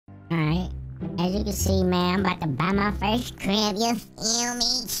Alright. As you can see, man, I'm about to buy my first crib, you feel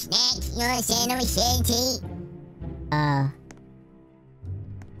me? Snacks, you know what I'm saying? Let me say it to you.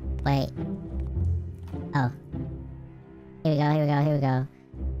 Wait. Oh. Here we go.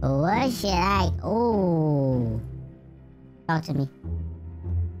 What should I... Ooh. Talk to me.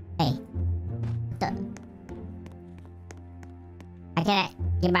 Hey. What the... I can't...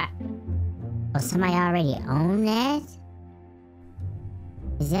 Get back. Oh, somebody already own that?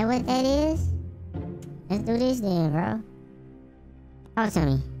 Is that what that is? Let's do this then, bro. Talk to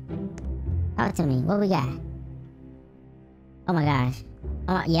me. What we got? Oh my gosh.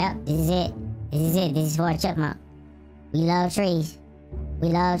 Oh, yep, this is it. This is for a chipmunk. We love trees.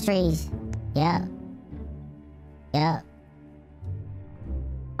 Yep.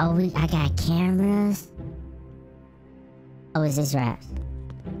 Oh, I got cameras. Oh, is this wraps?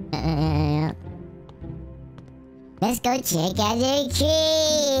 Let's go check out the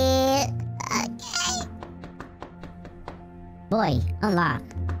crib. Okay. Boy, unlock.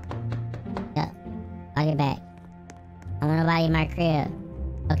 Yep. I'll get back. I want nobody in my crib.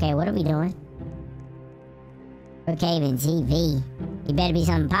 Okay, what are we doing? Brookhaven TV. You better be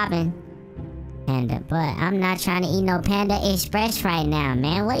something popping. Panda, but I'm not trying to eat no Panda Express right now,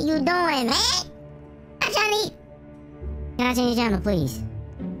 man. What are you doing, man? I'm trying to eat. Can I change the channel, please?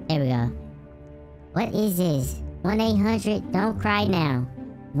 There we go. What is this? 1-800 don't cry now.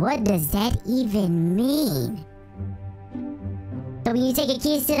 What does that even mean? So when you take your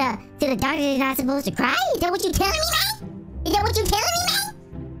kids to the doctor, they're not supposed to cry? Is that what you telling me, man?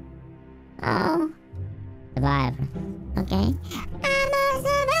 Oh. Survivor. Okay. I'm a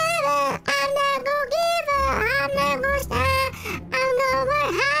survivor. I'm not gonna give up. I'm not gonna stop. I'm gonna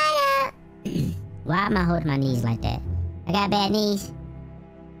work harder. Why am I holding my knees like that? I got bad knees.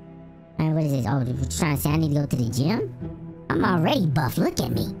 Man, what is this? Oh, you're trying to say I need to go to the gym? I'm already buff. Look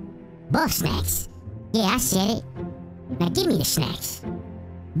at me. Buff snacks. Yeah, I said it. Now give me the snacks.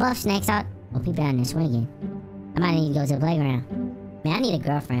 Buff snacks out. Oh, people out in there swinging. I might need to go to the playground. Man, I need a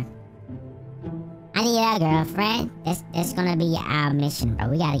girlfriend. I need a girlfriend. That's gonna be our mission, bro.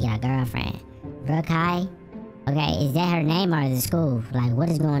 We gotta get a girlfriend. Brook High? Okay, is that her name or the school? Like, what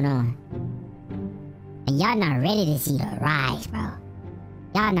is going on? And y'all not ready to see the rise, bro.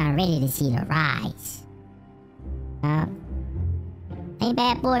 Y'all not ready to see the rise. Ain't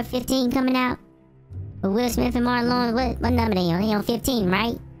Bad Boy 15 coming out? With Will Smith and Martin Lawrence? What number they on? They on 15,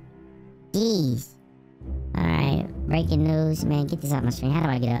 right? Jeez. Alright, breaking news. Man, get this off my screen. How do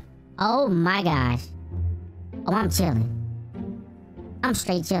I get up? Oh my gosh. Oh, I'm chilling. I'm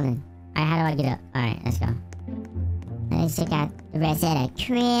straight chilling. Alright, how do I get up? Alright, let's go. Let's check out the rest of the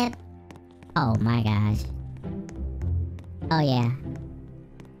crib. Oh my gosh. Oh yeah.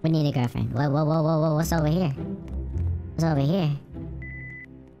 We need a girlfriend. Whoa. What's over here? What's over here?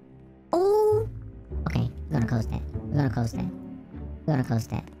 Oh! Okay, we're gonna close that. We are going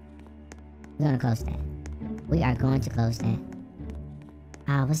to close that.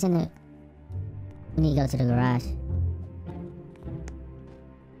 Ah, what's in it? We need to go to the garage.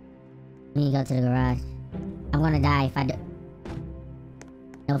 I'm gonna die if I do.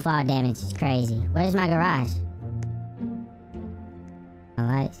 No fall damage. It's crazy. Where's my garage? My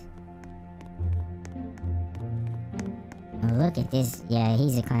lights. Oh, look at this. Yeah,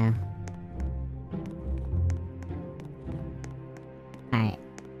 he's a clown. Alright.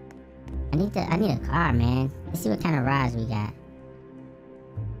 I need a car, man. Let's see what kind of rides we got.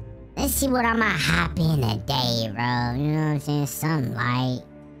 Let's see what I'ma hop in today, bro. You know what I'm saying? Some light.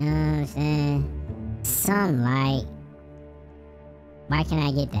 You know what I'm saying? Some light. Why can't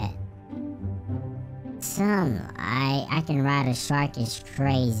I get that? Some light. I can ride a shark. It's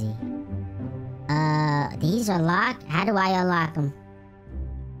crazy. These are locked? How do I unlock them?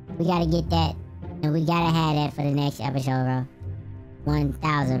 We gotta get that. And we gotta have that for the next episode, bro.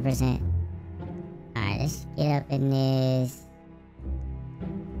 1000%. Alright, let's get up in this.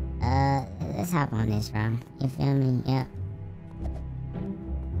 Let's hop on this, bro. You feel me? Yep.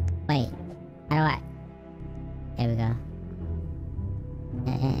 Wait. How do I? There we go.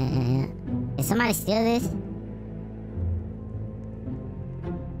 Did somebody steal this?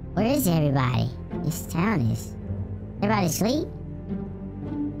 Where is everybody? This town is... Everybody asleep?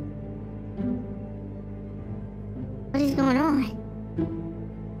 What is going on?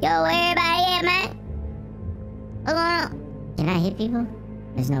 Yo, where everybody at, man? What's going on? Can I hit people?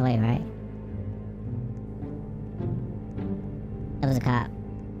 There's no way, right? That was a cop.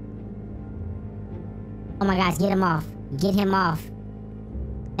 Oh my gosh, get him off. Get him off.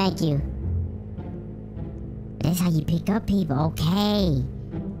 Thank you. That's how you pick up people. Okay.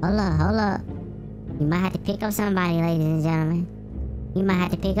 Hold up. We might have to pick up somebody, ladies and gentlemen. We might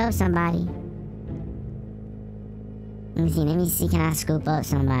have to pick up somebody. Let me see, can I scoop up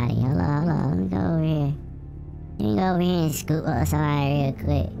somebody? Hold on, let me go over here. Let me go over here and scoop up somebody real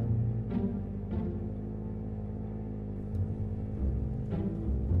quick.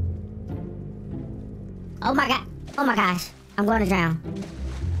 Oh my god! Oh my gosh! I'm going to drown.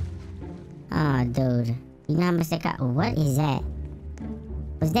 Oh, dude. You know how much that cost? What is that?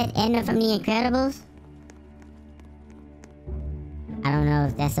 Was that Edna from The Incredibles? I don't know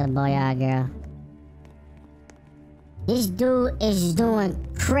if that's a boy or a girl. This dude is doing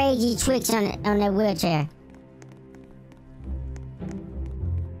crazy tricks on that wheelchair.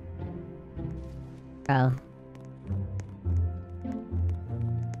 Bro.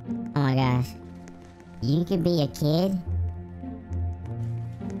 Oh my gosh. You could be a kid?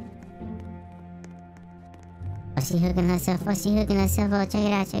 Oh, she hooking herself up. She hooking herself up. Check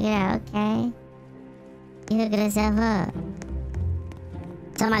it out. Check it out. Okay. She hooking herself up.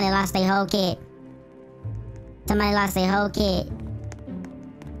 Somebody lost their whole kit. Somebody lost their whole kit.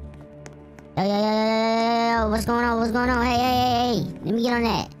 Yo. What's going on? What's going on? Hey. Let me get on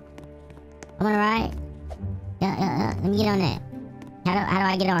that. I'm on the ride. Yeah. Let me get on that. How do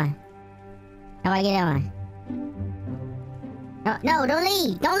I get on? How do I get on? No, don't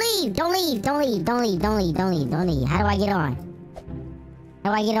leave. Don't leave. Don't leave. Don't leave. Don't leave. Don't leave. Don't leave. Don't leave. How do I get on?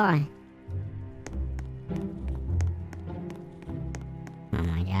 How do I get on? Oh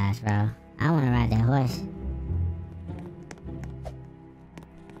my gosh, bro. I want to ride that horse.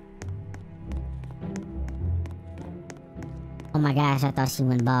 Oh my gosh, I thought she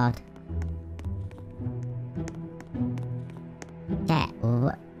went bald. Chat,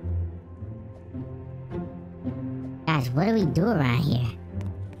 what? Guys, what do we do around here?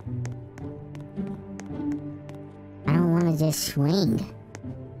 I don't want to just swing.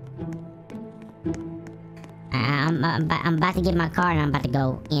 I'm about to get my car and I'm about to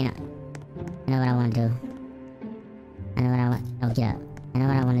go in. I know what I want to do. I know what I want. Oh, get up. I know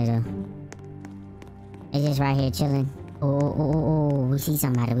what I want to do. It's just right here chilling. Oh, we see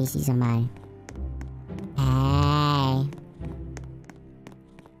somebody. We see somebody. Hey.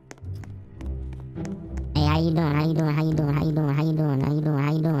 Hey, how you doing? How you doing? How you doing? How you doing? How you doing? How you doing?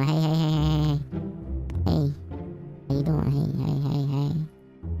 How you doing? Hey. Hey. How you doing? Hey. Hey.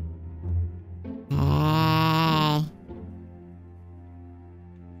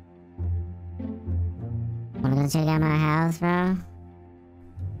 Wanna go check out my house, bro?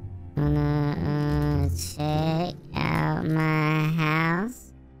 Wanna check out my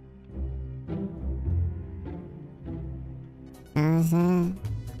house? Know what I'm saying?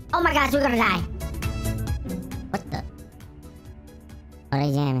 Oh my gosh, we're gonna die! What the? Oh,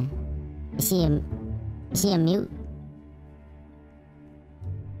 they jamming. Is she a mute?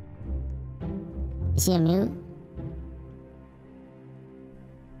 Is she a mute?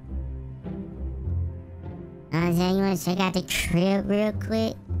 You wanna check out the crib real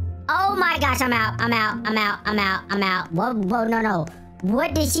quick? Oh my gosh, I'm out. Whoa, no.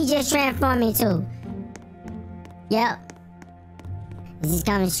 What did she just transform into? Yep. This is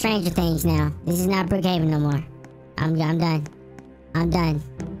coming Stranger Things now. This is not Brookhaven no more. I'm done. I'm done.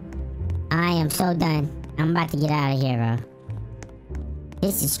 I am so done. I'm about to get out of here, bro.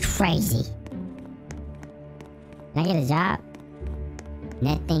 This is crazy. Can I get a job?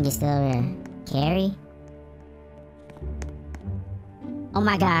 That thing is still there. Carrie? Oh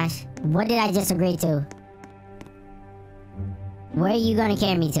my gosh. What did I just agree to? Where are you gonna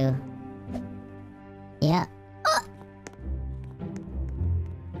carry me to? Yeah. Oh.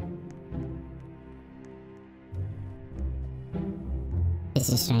 This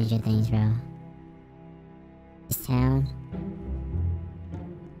is Stranger Things, bro. This town.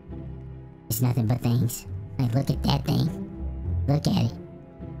 It's nothing but things. Like, look at that thing. Look at it.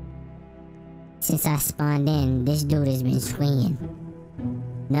 Since I spawned in, this dude has been swinging.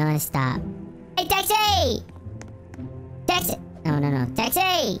 Non-stop. Hey, taxi! Taxi! No.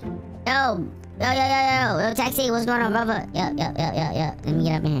 Taxi! Yo, taxi, what's going on, brother? Yo. Let me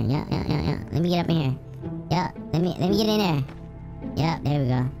get up in here. Yeah. Let me get up in here. Yeah, let me get in there. Yeah, there we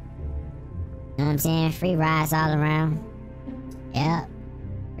go. Know what I'm saying? Free rides all around. Yep.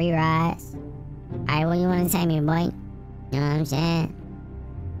 Free rides. Alright, what you want to tell me, boy? You know what I'm saying?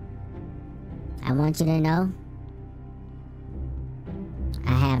 I want you to know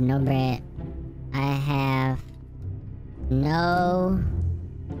I have no bread. I have no...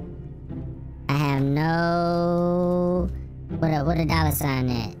 What a dollar sign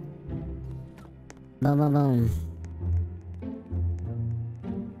at? Boom.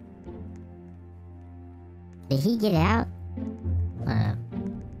 Did he get out? My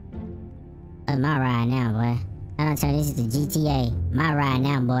ride now, boy. I don't turn this into GTA. My ride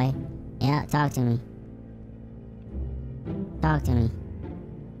now, boy. Yeah, talk to me. Talk to me.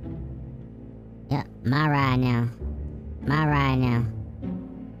 Yep, my ride now. My ride now.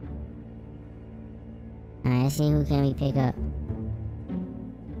 Alright, let's see who can we pick up.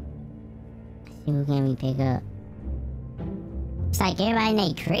 Let's see who can we pick up. It's like everybody in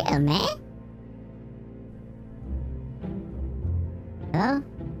their crib, man. Hello?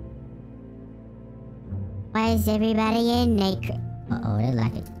 Why is everybody in their crib? Uh-oh, they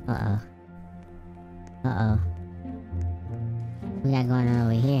like it. Uh-oh. Uh-oh. What we got going on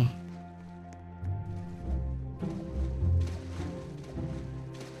over here?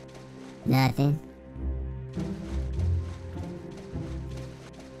 Nothing.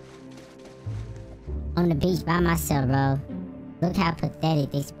 On the beach by myself, bro. Look how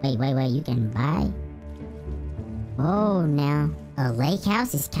pathetic this... Wait, you can buy? Oh, now. A lake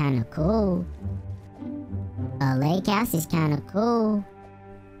house is kinda cool. A lake house is kinda cool.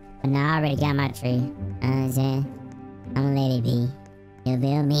 But now I already got my tree. You know what I'm saying? I'ma let it be. You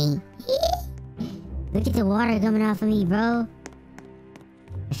feel me? Look at the water coming off of me, bro.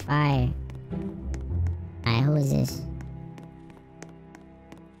 It's fire. Alright, who is this?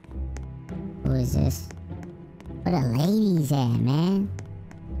 Who is this? Where the ladies at, man?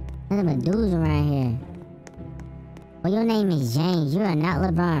 Nothing but dudes around here. Well, your name is James. You are not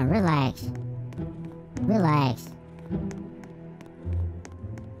LeBron. Relax. Relax.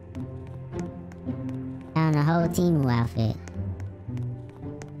 Found a whole Timu outfit.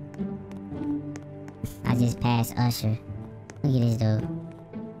 I just passed Usher. Look at this dude.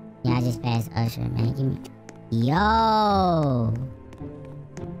 Yeah, I just passed Usher, man. Give me... Yo!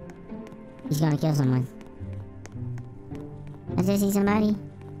 He's gonna kill someone. I just see somebody.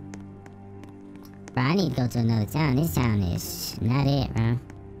 Bro, I need to go to another town. This town is not it, bro.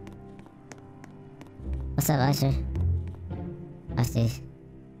 What's up, Usher? What's this?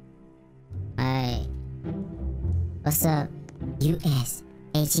 Alright. What's up?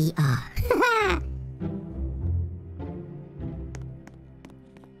 U.S.H.E.R.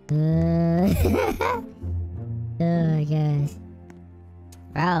 Oh my gosh.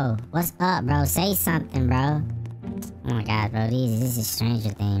 Bro, what's up, bro? Say something, bro. Oh my god, bro. This is Stranger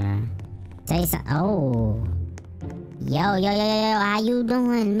Thing, bro. Say something. Oh. Yo. How you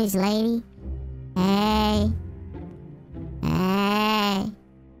doing, Miss Lady? Hey. Hey.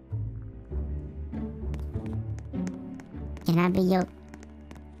 Can I be your...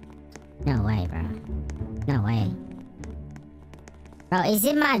 No way, bro. No way. Bro, is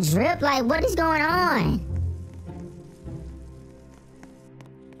it my drip? Like, what is going on?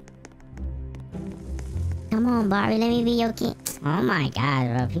 Come on, Barbie, let me be your king. Oh my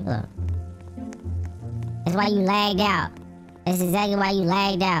god, bro, people are... That's why you lagged out. That's exactly why you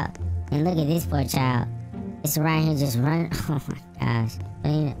lagged out. And look at this poor child. It's around here just running. Oh my gosh.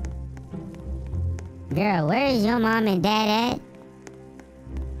 Girl, where is your mom and dad at?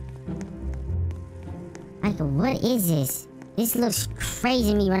 Like, what is this? This looks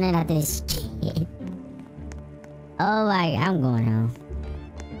crazy, me running after this kid. Oh my... I'm going home.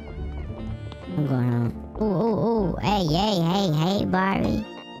 I'm going home. Ooh. Hey, Barbie.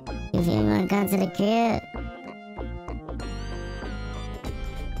 If you wanna come to the crib.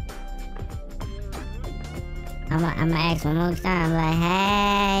 I'ma ask one more time, like,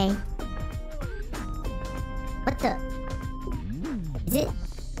 hey. What the? Is it?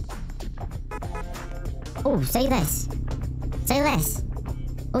 Oh, say less. Say less.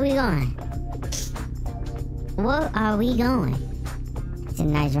 Where we going? Where are we going? It's a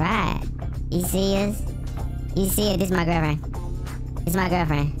nice ride. You see us? You see it? This is my girlfriend. This is my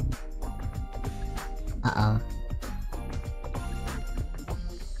girlfriend. Uh-oh.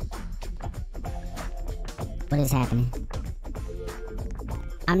 What is happening?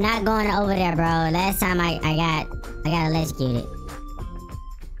 I'm not going over there, bro. Last time I got electrocuted.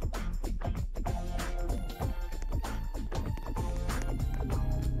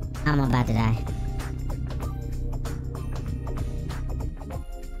 I'm about to die.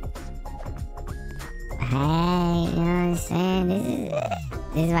 Hey, you know what I'm saying?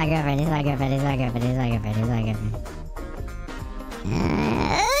 This is my girlfriend. This is my girlfriend. This is my girlfriend. This is my girlfriend. This is my girlfriend.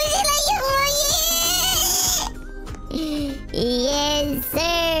 Yes,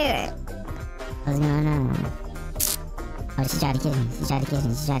 sir. What's going on? Oh, she tried to kiss me. She tried to kiss me.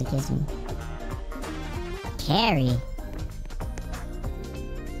 She tried to kiss me. Carrie.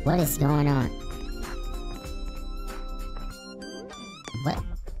 What is going on? What?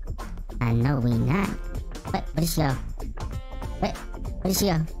 I know we not. What? Where did she go? What? Where did she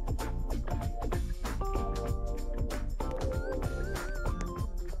go?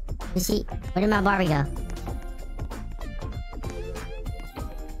 Where did my Barbie go?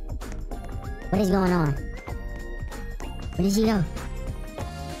 What is going on? Where did she go?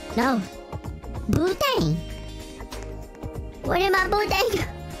 No. Boothang. Where did my Boothang go?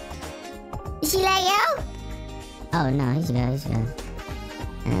 Did she let go? Oh no, here she go, here she go.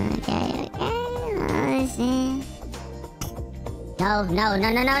 Okay, okay. Listen. No, no, no,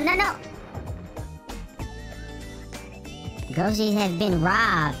 no, no, no, no. Groceries have been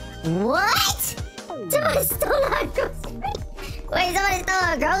robbed. What? Someone stole our groceries. Wait, someone stole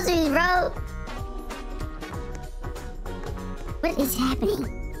our groceries, bro. What is happening?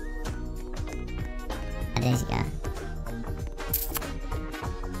 Oh, there she go.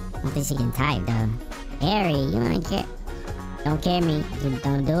 I don't think she can type, though. Harry, you don't care. Don't care me.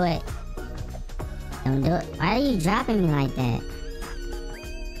 Don't do it. Don't do it. Why are you dropping me like that?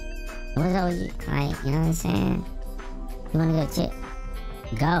 What's up with you? Like, you know what I'm saying? You wanna go chill?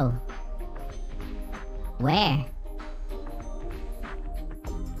 Go. Where?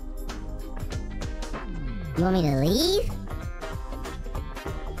 You want me to leave?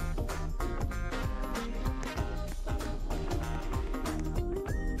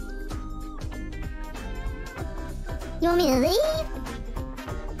 You want me to leave?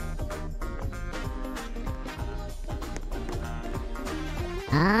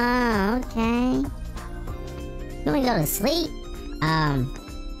 Oh, okay. You want me to go to sleep?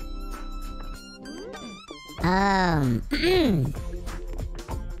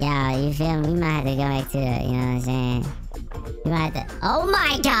 Yeah, you feel me? We might have to go back to it, you know what I'm saying? We might have to... Oh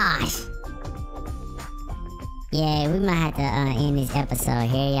my gosh! Yeah, we might have to end this episode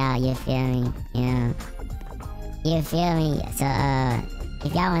here, y'all, you feel me? You know? You feel me? So,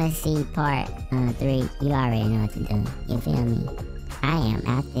 if y'all want to see part 3, you already know what to do. You feel me? I am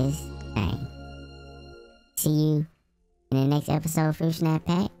at this thing. See you in the next episode of Fruit Snack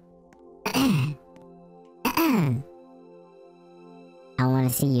Pack. I want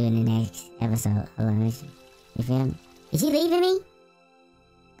to see you in the next episode. Hold on, you feel me? Is she leaving me?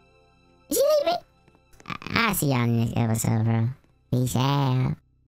 Is she leaving me? I'll see y'all in the next episode, bro. Peace out.